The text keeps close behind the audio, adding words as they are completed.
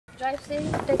Drive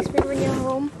safe. Text me when you're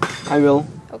home. I will.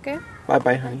 Okay. Bye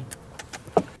bye, honey.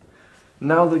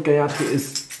 Now that Gayatri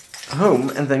is home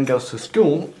and then goes to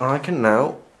school, I can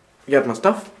now get my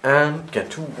stuff and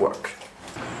get to work.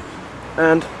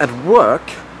 And at work,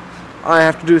 I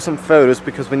have to do some photos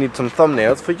because we need some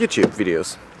thumbnails for YouTube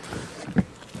videos.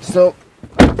 So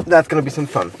that's gonna be some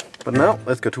fun. But now,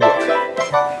 let's go to work.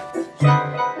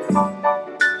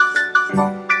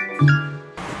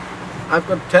 I've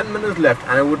got 10 minutes left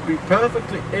and I would be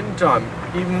perfectly in time,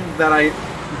 even that I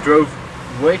drove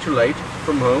way too late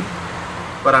from home,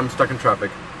 but I'm stuck in traffic.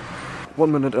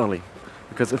 1 minute early,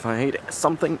 because if I hate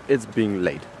something, it's being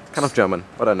late. Kind of German,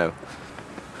 but I know.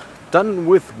 Done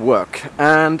with work,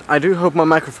 and I do hope my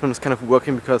microphone is kind of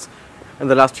working, because in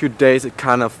the last few days it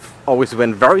kind of always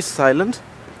went very silent,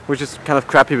 which is kind of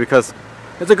crappy because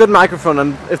it's a good microphone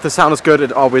and if the sound is good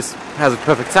it always has a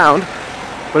perfect sound,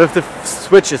 but if the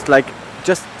switch is like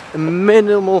just a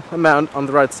minimal amount on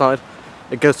the right side,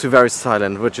 it goes to very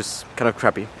silent, which is kind of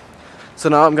crappy. So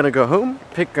now I'm gonna go home,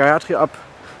 pick Gayatri up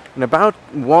in about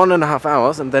 1.5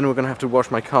 hours, and then we're gonna have to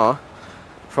wash my car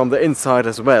from the inside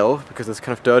as well, because it's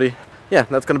kind of dirty. Yeah,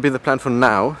 that's gonna be the plan for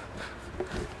now.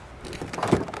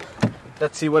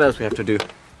 Let's see what else we have to do.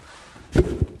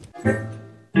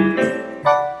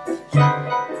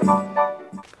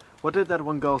 What did that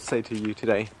one girl say to you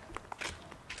today?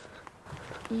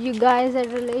 You guys are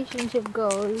relationship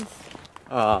goals.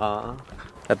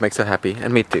 That makes her happy,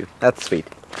 and me too. That's sweet.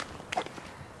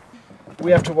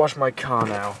 We have to wash my car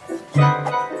now.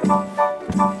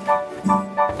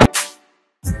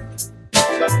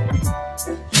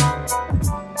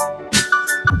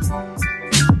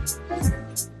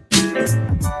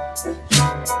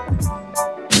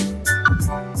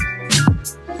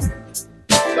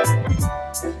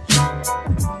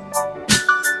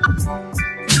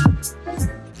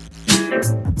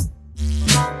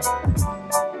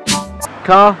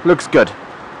 Car looks good.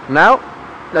 Now,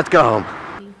 let's go home.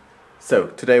 So,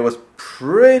 today was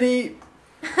pretty...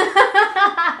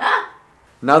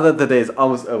 Now that the day is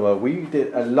almost over, we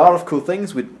did a lot of cool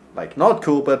things. Like, not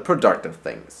cool, but productive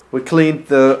things. We cleaned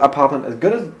the apartment as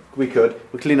good as we could.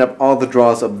 We cleaned up all the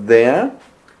drawers up there,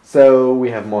 so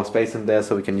we have more space in there,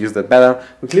 so we can use that better.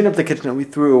 We cleaned up the kitchen and we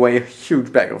threw away a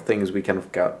huge bag of things we kind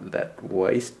of got that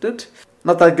wasted.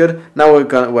 Not that good. Now we're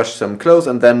gonna wash some clothes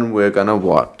and then we're gonna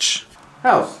watch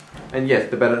House. And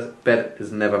yes, the bed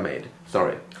is never made.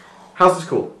 Sorry. House is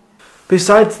cool.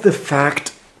 Besides the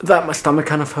fact that my stomach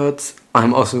kind of hurts,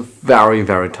 I'm also very,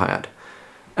 very tired.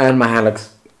 And my hair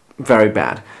looks very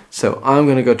bad. So I'm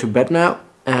gonna go to bed now,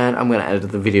 and I'm gonna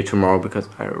edit the video tomorrow because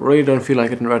I really don't feel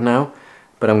like it right now.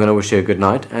 But I'm gonna wish you a good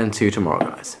night and see you tomorrow,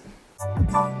 guys.